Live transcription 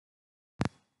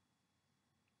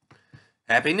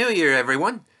Happy New Year,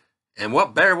 everyone! And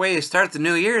what better way to start the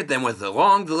new year than with a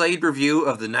long-delayed review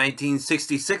of the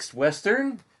 1966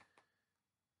 Western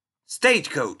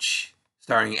Stagecoach,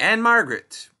 starring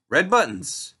Ann-Margret, Red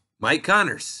Buttons, Mike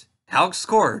Connors, Alex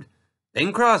Cord,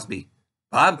 Bing Crosby,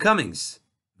 Bob Cummings,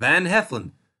 Van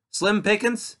Heflin, Slim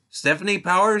Pickens, Stefanie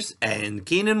Powers, and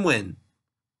Keenan Wynn.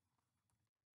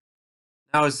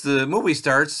 Now, as the movie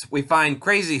starts, we find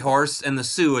Crazy Horse and the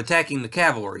Sioux attacking the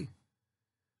cavalry.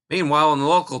 Meanwhile, in the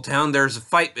local town, there's a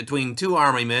fight between two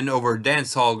army men over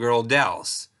dance hall girl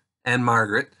Dallas and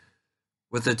Margaret,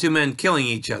 with the two men killing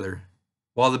each other,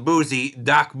 while the boozy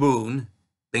Doc Boone,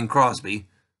 Bing Crosby,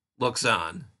 looks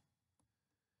on.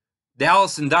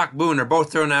 Dallas and Doc Boone are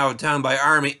both thrown out of town by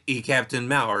Army Captain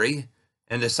Mallory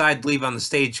and decide to leave on the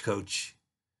stagecoach.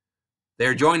 They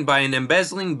are joined by an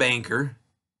embezzling banker,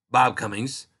 Bob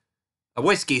Cummings, a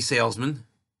whiskey salesman,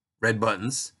 Red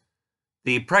Buttons,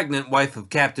 the pregnant wife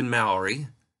of Captain Mallory,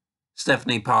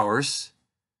 Stefanie Powers,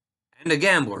 and a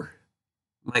gambler,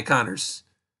 Mike Connors,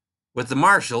 with the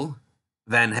marshal,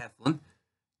 Van Heflin,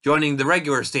 joining the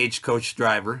regular stagecoach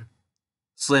driver,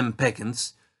 Slim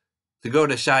Pickens, to go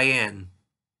to Cheyenne.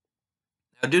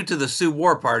 Now, due to the Sioux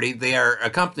War Party, they are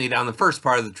accompanied on the first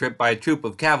part of the trip by a troop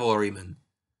of cavalrymen.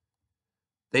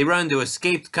 They run into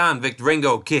escaped convict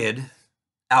Ringo Kid,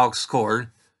 Alex Cord,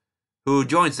 who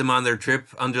joins them on their trip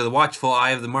under the watchful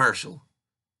eye of the marshal.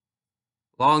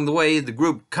 Along the way, the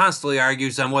group constantly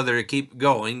argues on whether to keep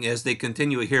going as they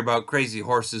continue to hear about Crazy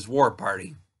Horse's war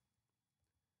party.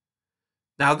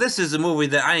 Now, this is a movie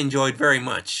that I enjoyed very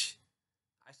much.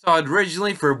 I saw it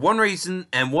originally for one reason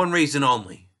and one reason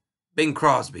only: Bing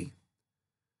Crosby.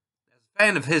 As a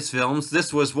fan of his films,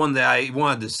 this was one that I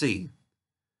wanted to see.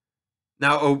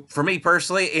 Now, for me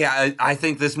personally, I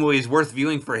think this movie is worth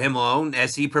viewing for him alone,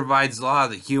 as he provides a lot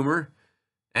of the humor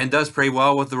and does pretty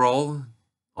well with the role.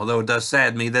 Although it does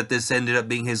sadden me that this ended up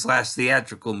being his last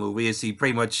theatrical movie, as he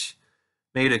pretty much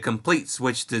made a complete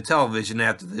switch to television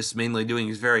after this, mainly doing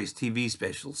his various TV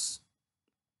specials.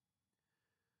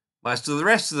 As to the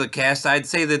rest of the cast, I'd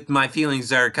say that my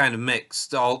feelings are kind of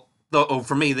mixed, although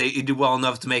for me they do well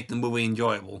enough to make the movie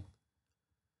enjoyable.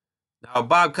 Now,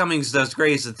 Bob Cummings does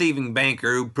great as a thieving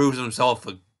banker who proves himself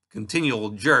a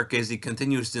continual jerk as he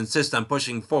continues to insist on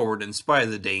pushing forward in spite of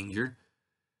the danger,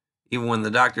 even when the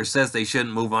doctor says they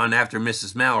shouldn't move on after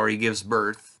Mrs. Mallory gives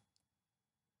birth.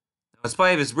 Now, in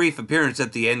spite of his brief appearance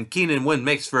at the end, Keenan Wynn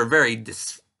makes for a very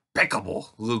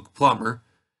despicable Luke Plummer,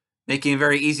 making it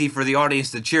very easy for the audience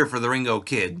to cheer for the Ringo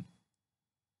Kid.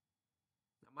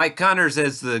 Mike Connors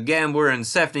as the gambler and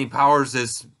Stefanie Powers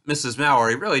as Mrs.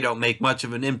 Mallory really don't make much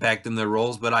of an impact in their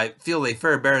roles, but I feel they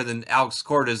fare better than Alex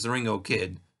Cord as the Ringo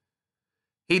Kid.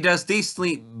 He does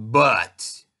decently,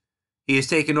 but he has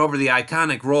taken over the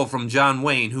iconic role from John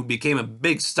Wayne, who became a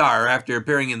big star after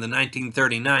appearing in the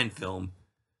 1939 film.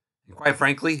 And quite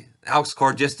frankly, Alex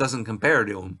Cord just doesn't compare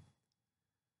to him.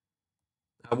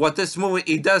 What this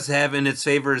movie does have in its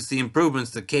favor is the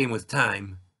improvements that came with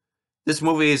time. This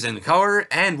movie is in color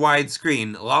and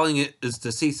widescreen, allowing us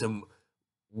to see some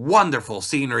wonderful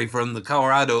scenery from the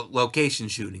Colorado location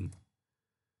shooting.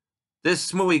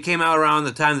 This movie came out around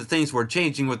the time that things were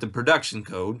changing with the production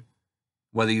code.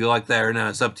 Whether you like that or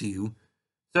not is up to you.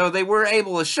 So they were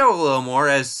able to show a little more,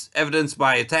 as evidenced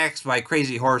by attacks by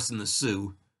Crazy Horse and the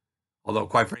Sioux. Although,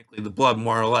 quite frankly, the blood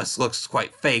more or less looks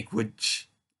quite fake, which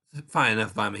is fine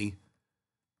enough by me.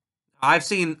 I've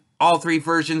seen all three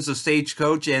versions of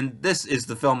Stagecoach, and this is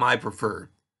the film I prefer.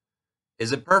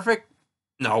 Is it perfect?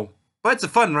 No, but it's a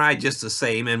fun ride just the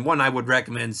same, and one I would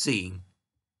recommend seeing.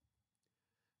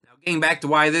 Now, getting back to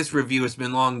why this review has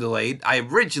been long delayed, I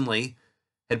originally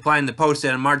had planned to post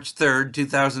it on March 3rd,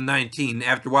 2019,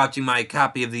 after watching my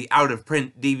copy of the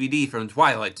out-of-print DVD from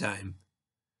Twilight Time.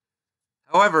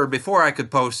 However, before I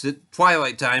could post it,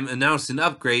 Twilight Time announced an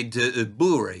upgrade to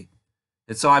Blu-ray,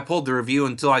 and so I pulled the review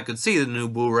until I could see the new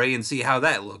Blu-ray and see how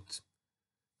that looked.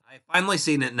 I've finally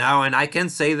seen it now, and I can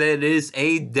say that it is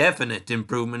a definite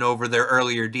improvement over their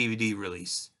earlier DVD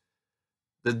release.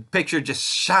 The picture just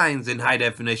shines in high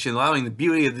definition, allowing the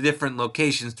beauty of the different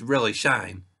locations to really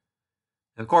shine.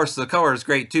 And of course, the color is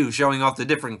great too, showing off the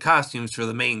different costumes for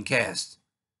the main cast.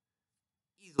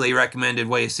 Easily recommended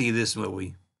way to see this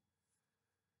movie.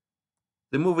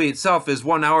 The movie itself is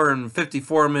 1 hour and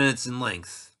 54 minutes in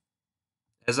length.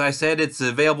 As I said, it's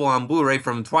available on Blu-ray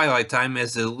from Twilight Time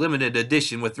as a limited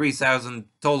edition with 3,000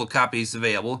 total copies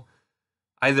available,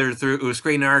 either through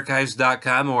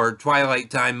ScreenArchives.com or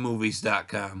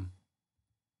TwilightTimeMovies.com.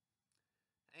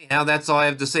 Anyhow, that's all I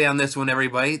have to say on this one,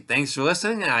 everybody. Thanks for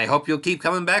listening, and I hope you'll keep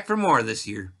coming back for more this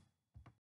year.